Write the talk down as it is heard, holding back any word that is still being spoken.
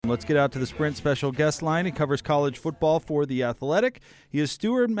Let's get out to the Sprint special guest line. He covers college football for The Athletic. He is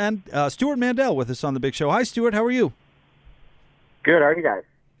Stewart Mandel with us on the Big Show. Hi, Stewart. How are you? Good. How are you guys?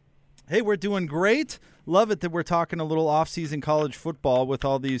 Hey, we're doing great. Love it that we're talking a little off-season college football with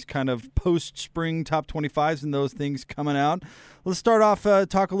all these kind of post-spring top 25s and those things coming out. Let's start off,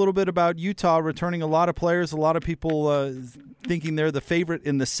 talk a little bit about Utah returning a lot of players, a lot of people thinking they're the favorite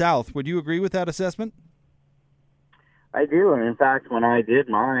in the South. Would you agree with that assessment? I do. And in fact, when I did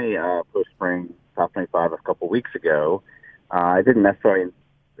my post-spring top 25 a couple weeks ago, I didn't necessarily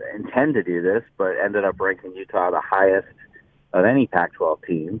intend to do this, but ended up ranking Utah the highest of any Pac-12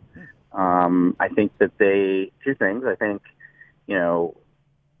 team. I think that two things. I think,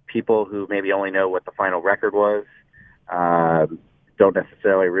 people who maybe only know what the final record was don't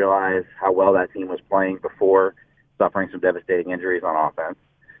necessarily realize how well that team was playing before suffering some devastating injuries on offense.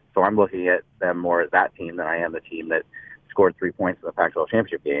 So I'm looking at them more as that team than I am the team that scored 3 points in the Pac-12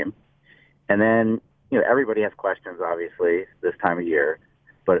 championship game. And then, everybody has questions, obviously, this time of year.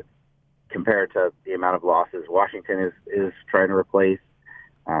 But compared to the amount of losses Washington is trying to replace,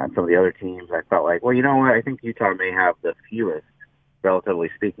 some of the other teams, I felt like, well, you know what? I think Utah may have the fewest,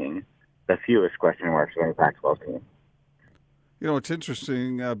 relatively speaking, question marks of any Pac-12 team. It's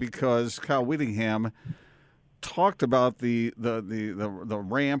interesting because Kyle Whittingham talked about the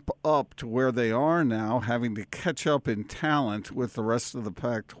ramp up to where they are now, having to catch up in talent with the rest of the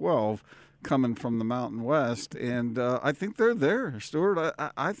Pac-12 coming from the Mountain West, and I think they're there, Stewart.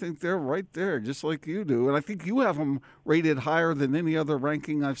 I think they're right there, just like you do, and I think you have them rated higher than any other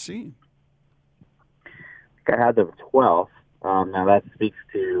ranking I've seen. I had them 12th. Now that speaks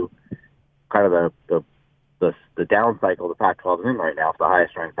to kind of the down cycle the Pac-12 is in right now. It's the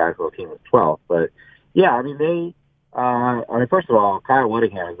highest ranked Pac-12 team is 12th, but yeah, first of all, Kyle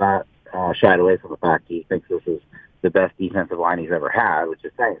Whittingham has not shied away from the fact he thinks this is the best defensive line he's ever had, which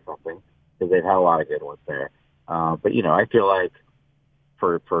is saying something, because they've had a lot of good ones there. But, I feel like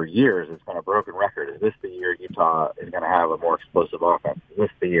for years it's been a broken record. Is this the year Utah is going to have a more explosive offense? Is this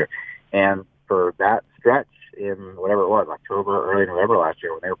the year? And for that stretch in whatever it was, October, early November last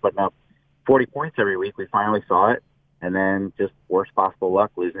year, when they were putting up 40 points every week, we finally saw it. And then just worst possible luck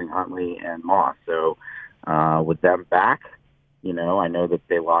losing Huntley and Moss. So with them back, I know that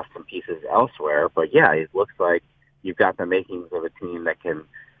they lost some pieces elsewhere. But, yeah, it looks like you've got the makings of a team that can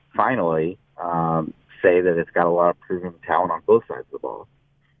finally say that it's got a lot of proven talent on both sides of the ball.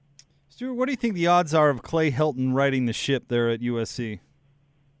 Stuart, what do you think the odds are of Clay Helton riding the ship there at USC?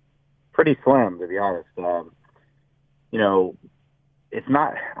 Pretty slim, to be honest. It's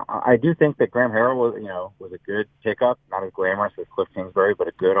not. I do think that Graham Harrell was a good pickup, not as glamorous as Cliff Kingsbury, but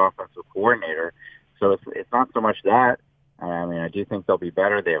a good offensive coordinator. So it's not so much that. I do think they'll be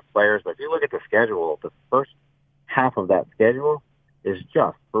better. They have players, but if you look at the schedule, the first half of that schedule is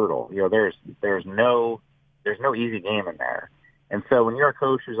just brutal. There's no easy game in there. And so when you're a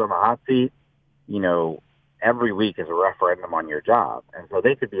coach who's on the hot seat, every week is a referendum on your job. And so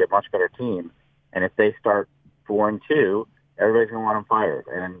they could be a much better team. And if they start 4-2, everybody's going to want them fired.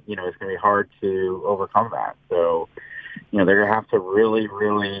 And, it's going to be hard to overcome that. So, they're going to have to really,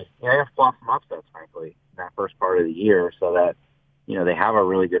 really, they have to flop some upsets, frankly, in that first part of the year so that, they have a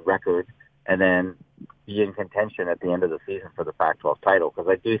really good record and then be in contention at the end of the season for the Pac-12 title. Because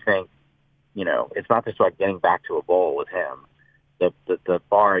I do think, it's not just like getting back to a bowl with him. The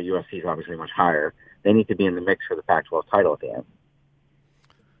bar at USC is obviously much higher. They need to be in the mix for the Pac-12 title at the end.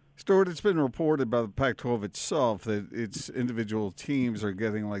 Stewart, it's been reported by the Pac-12 itself that its individual teams are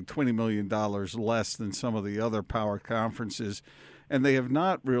getting like $20 million less than some of the other power conferences, and they have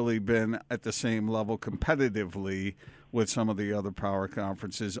not really been at the same level competitively with some of the other power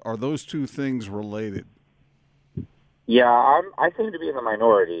conferences. Are those two things related? Yeah, I seem to be in the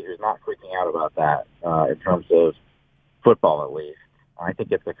minority who's not freaking out about that in terms of football, at least. I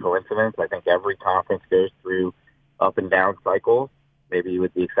think it's a coincidence. I think every conference goes through up and down cycles, maybe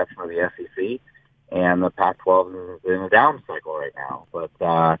with the exception of the SEC, and the Pac-12 is in a down cycle right now. But,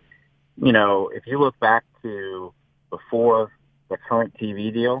 if you look back to before the current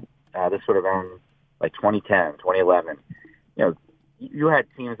TV deal, this would have been like 2010, 2011, you had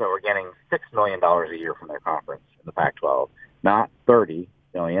teams that were getting $6 million a year from their conference in the Pac-12, not $30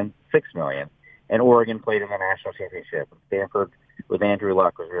 million, $6 million. And Oregon played in the national championship. And Stanford with Andrew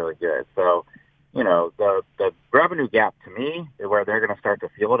Luck was really good. So, the revenue gap to me, where they're going to start to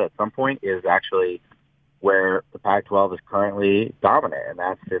feel it at some point, is actually where the Pac-12 is currently dominant, and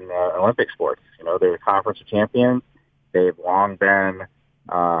that's in the Olympic sports. They're the conference of champions. They've long been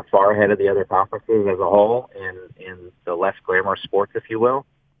far ahead of the other conferences as a whole in the less glamorous sports, if you will.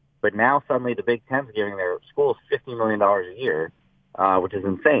 But now suddenly the Big Ten's giving their schools $50 million a year which is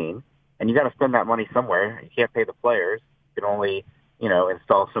insane. And you got to spend that money somewhere. You can't pay the players. You can only,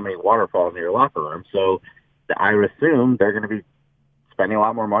 install so many waterfalls in your locker room. So I would assume they're going to be spending a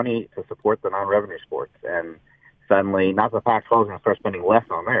lot more money to support the non-revenue sports. And suddenly, not the Pac-12 is going to start spending less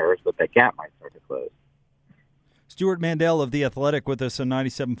on theirs, but that gap might start to close. Stewart Mandel of The Athletic with us on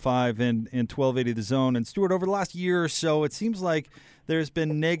 97.5 and 1280 The Zone. And Stewart, over the last year or so, it seems like there's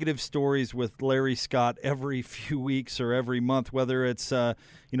been negative stories with Larry Scott every few weeks or every month, whether it's,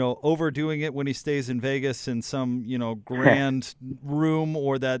 overdoing it when he stays in Vegas in some, grand room,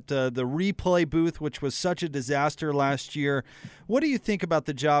 or that the replay booth, which was such a disaster last year. What do you think about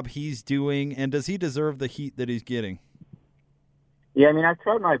the job he's doing, and does he deserve the heat that he's getting? Yeah, I've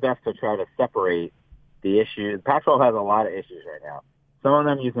tried my best to try to separate the issue. The Pac-12 has a lot of issues right now. Some of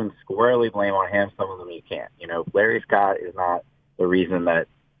them you can squarely blame on him. Some of them you can't. Larry Scott is not the reason that,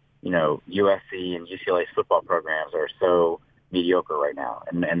 USC and UCLA's football programs are so mediocre right now.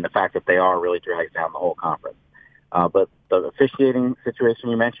 And the fact that they are really drags down the whole conference. But the officiating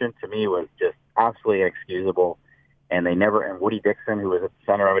situation you mentioned, to me, was just absolutely inexcusable. And Woody Dixon, who was at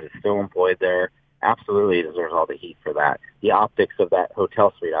the center of it, is still employed there. Absolutely deserves all the heat for that. The optics of that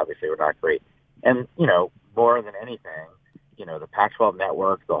hotel suite obviously were not great. And, more than anything, the Pac-12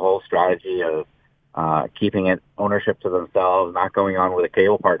 network, the whole strategy of keeping it ownership to themselves, not going on with a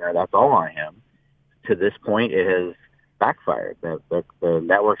cable partner, that's all on him. To this point, it has backfired. The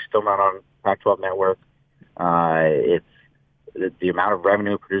network's still not on Pac-12 network. The amount of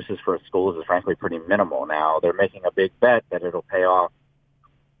revenue it produces for schools is frankly pretty minimal now. They're making a big bet that it'll pay off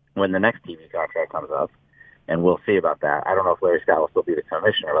when the next TV contract comes up, and we'll see about that. I don't know if Larry Scott will still be the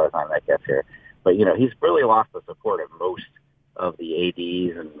commissioner by the time that gets here. But, he's really lost the support of most of the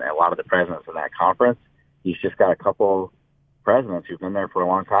ADs and a lot of the presidents in that conference. He's just got a couple presidents who've been there for a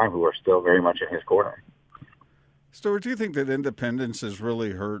long time who are still very much in his corner. Stuart, do you think that independence has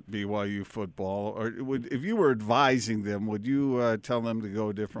really hurt BYU football? Or if you were advising them, would you tell them to go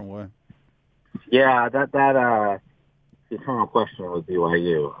a different way? Yeah, that the eternal question with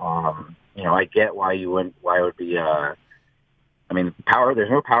BYU. I get why it would be there's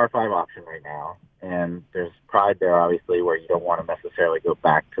no Power 5 option right now, and there's pride there, obviously, where you don't want to necessarily go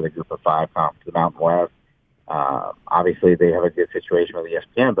back to the Group of Five, to the Mountain West. Obviously, they have a good situation with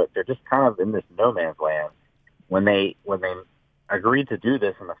ESPN, but they're just kind of in this no man's land. When they agreed to do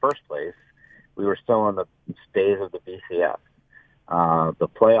this in the first place, we were still in the days of the BCF. The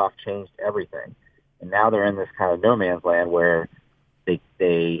playoff changed everything, and now they're in this kind of no man's land where they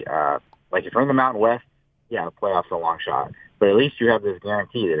if you're in the Mountain West, yeah, the playoff's a long shot. But at least you have this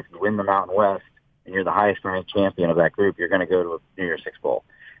guarantee that if you win the Mountain West and you're the highest ranked champion of that group, you're going to go to a New Year's Six Bowl.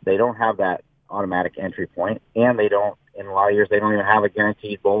 They don't have that automatic entry point, and in a lot of years, they don't even have a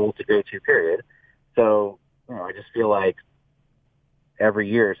guaranteed bowl to go to, period. So, I just feel like every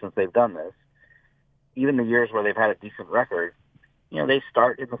year since they've done this, even the years where they've had a decent record, they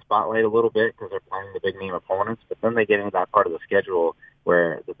start in the spotlight a little bit because they're playing the big name opponents, but then they get into that part of the schedule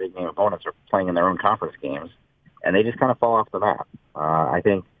where the big name opponents are playing in their own conference games, and they just kind of fall off the map. I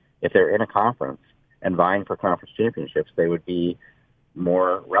think if they're in a conference and vying for conference championships, they would be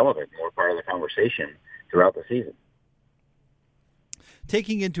more relevant, more part of the conversation throughout the season.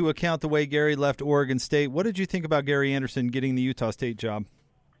 Taking into account the way Gary left Oregon State, what did you think about Gary Anderson getting the Utah State job?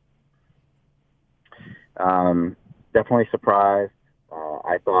 Definitely surprised.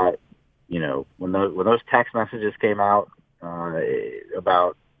 I thought, when those text messages came out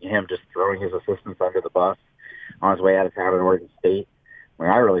about him just throwing his assistants under the bus on his way out of town at Oregon State,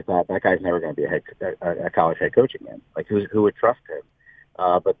 I really thought that guy's never going to be a college head coach again. Like, who would trust him?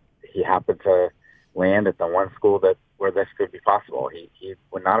 But he happened to land at the one school where this could be possible. He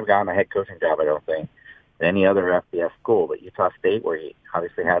would not have gotten a head coaching job, I don't think, at any other FBS school. But Utah State, where he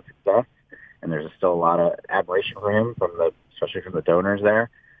obviously had success, and there's still a lot of admiration for him especially from the donors there,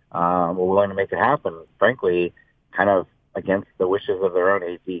 were willing to make it happen, frankly, kind of against the wishes of their own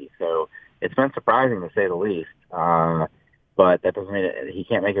AD. So it's been surprising, to say the least. But that doesn't mean he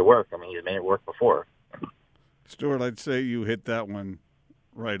can't make it work. He's made it work before. Stuart, I'd say you hit that one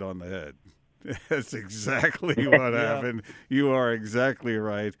right on the head. That's exactly what happened. You are exactly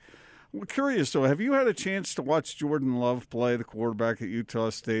right. I'm curious, though, have you had a chance to watch Jordan Love play, the quarterback at Utah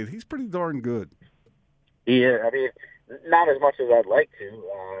State? He's pretty darn good. Yeah, not as much as I'd like to.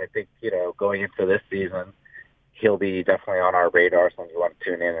 I think, going into this season, he'll be definitely on our radar, so we want to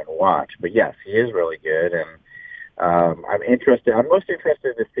tune in and watch. But yes, he is really good, and I'm most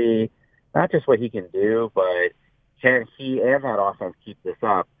interested to see not just what he can do, but can he and that offense keep this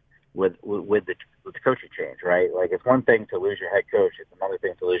up with the coaching change, right? Like, it's one thing to lose your head coach. It's another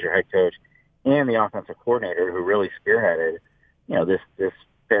thing to lose your head coach and the offensive coordinator who really spearheaded, this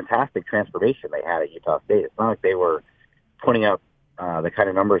fantastic transformation they had at Utah State. It's not like they were putting up the kind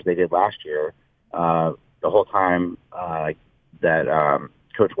of numbers they did last year the whole time that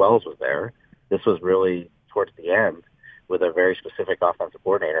Coach Wells was there. This was really towards the end with a very specific offensive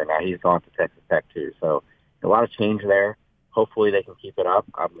coordinator. Now he's gone to Texas Tech too. So a lot of change there. Hopefully they can keep it up.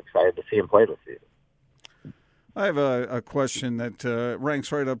 I'm excited to see him play this season. I have a question that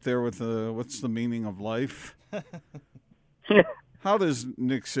ranks right up there with what's the meaning of life? How does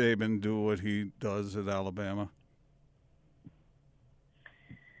Nick Saban do what he does at Alabama?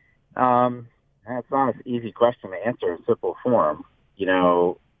 That's not an easy question to answer in simple form.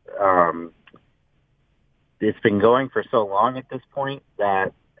 It's been going for so long at this point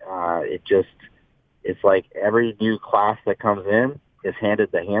that it's like every new class that comes in is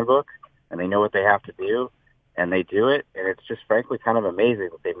handed the handbook and they know what they have to do and they do it. And it's just frankly kind of amazing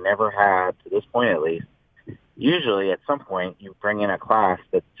that they've never had, to this point at least, usually at some point you bring in a class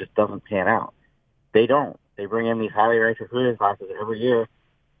that just doesn't pan out. They don't. They bring in these highly ranked recruiting classes every year,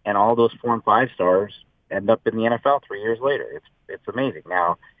 and all those 4 and 5 stars end up in the NFL 3 years later. It's amazing.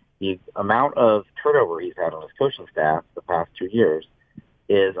 Now, the amount of turnover he's had on his coaching staff the past 2 years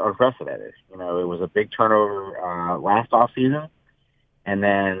is unprecedented. It was a big turnover last offseason, and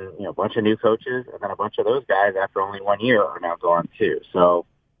then a bunch of new coaches, and then a bunch of those guys after only 1 year are now gone too. So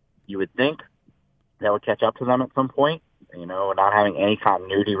you would think that would catch up to them at some point. Not having any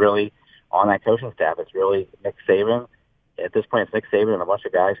continuity really on that coaching staff. It's really Nick Saban. At this point, it's Nick Saban and a bunch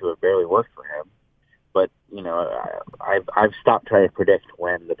of guys who have barely worked for him. But I've stopped trying to predict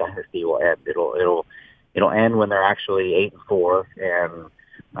when the dynasty will end. It'll end when they're actually 8-4,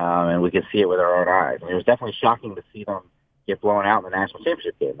 and we can see it with our own eyes. It was definitely shocking to see them get blown out in the national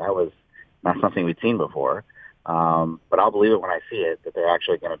championship game. That was not something we'd seen before. But I'll believe it when I see it that they're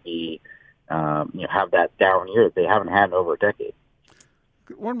actually going to be have that down year that they haven't had in over a decade.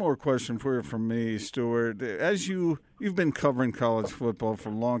 One more question for you from me, Stewart. As you've been covering college football for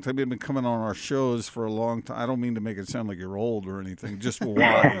a long time, you've been coming on our shows for a long time. I don't mean to make it sound like you're old or anything, just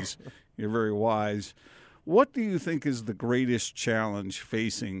wise. You're very wise. What do you think is the greatest challenge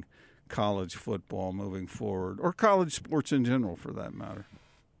facing college football moving forward, or college sports in general for that matter?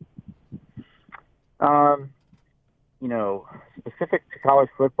 Specific to college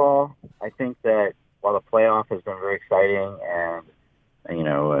football, I think that while the playoff has been very exciting and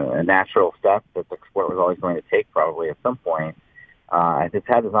a natural step that the sport was always going to take probably at some point, it's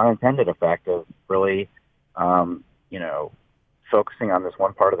had this unintended effect of really, focusing on this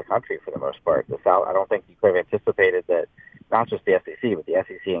one part of the country for the most part. The South, I don't think you could have anticipated that not just the SEC, but the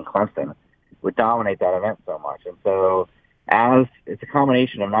SEC and Clemson would dominate that event so much. And so as it's a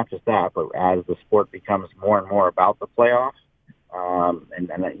combination of not just that, but as the sport becomes more and more about the playoffs,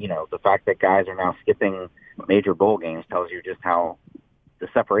 the fact that guys are now skipping major bowl games tells you just how the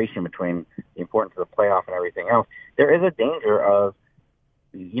separation between the importance of the playoff and everything else. There is a danger of,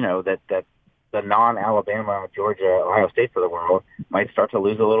 that the non-Alabama, Georgia, Ohio State for the world might start to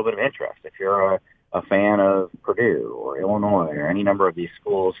lose a little bit of interest. If you're a fan of Purdue or Illinois or any number of these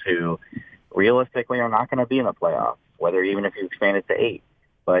schools who realistically are not going to be in the playoffs, whether even if you expand it to 8,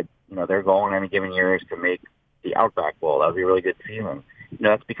 but, their goal in any given year is to make the Outback Bowl. That would be a really good season.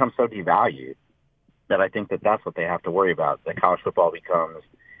 That's become so devalued that I think that that's what they have to worry about, that college football becomes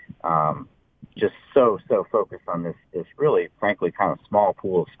just so focused on this really, frankly, kind of small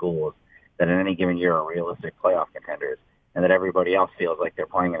pool of schools that in any given year are realistic playoff contenders, and that everybody else feels like they're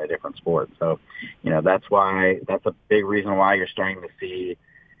playing in a different sport. So, that's a big reason why you're starting to see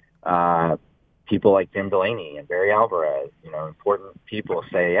people like Jim Delaney and Barry Alvarez, important people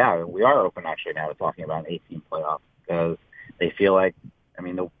say, yeah, we are open actually now to talking about an 18 playoff, because they feel like,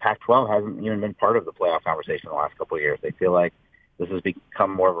 the Pac-12 hasn't even been part of the playoff conversation in the last couple of years. They feel like this has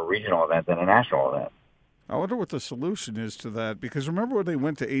become more of a regional event than a national event. I wonder what the solution is to that, because remember when they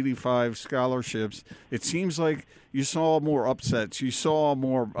went to 85 scholarships, it seems like you saw more upsets. You saw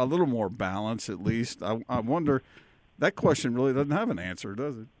a little more balance at least. I wonder, that question really doesn't have an answer,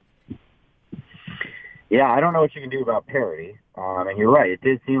 does it? Yeah, I don't know what you can do about parity. And you're right. It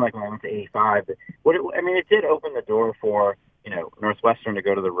did seem like when I went to 85, but it did open the door for, Northwestern to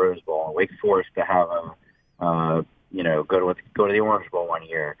go to the Rose Bowl and Wake Forest to have go to the Orange Bowl 1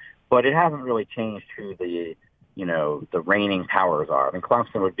 year. But it hasn't really changed who the reigning powers are.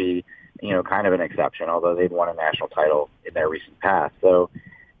 Clemson would be, kind of an exception, although they've won a national title in their recent past. So,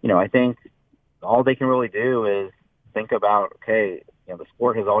 I think all they can really do is think about, okay, the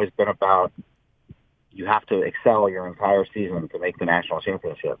sport has always been about you have to excel your entire season to make the national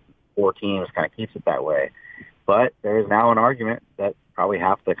championship. 4 teams kind of keeps it that way. But there is now an argument that probably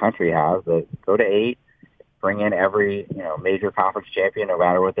half the country has that go to 8, bring in every major conference champion, no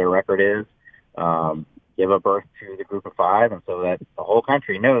matter what their record is, give a berth to the group of five, and so that the whole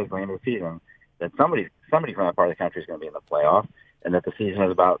country knows going into the season that somebody from that part of the country is going to be in the playoff, and that the season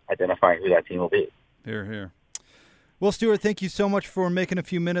is about identifying who that team will be. Hear, hear. Well, Stewart, thank you so much for making a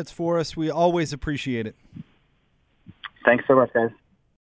few minutes for us. We always appreciate it. Thanks so much, guys.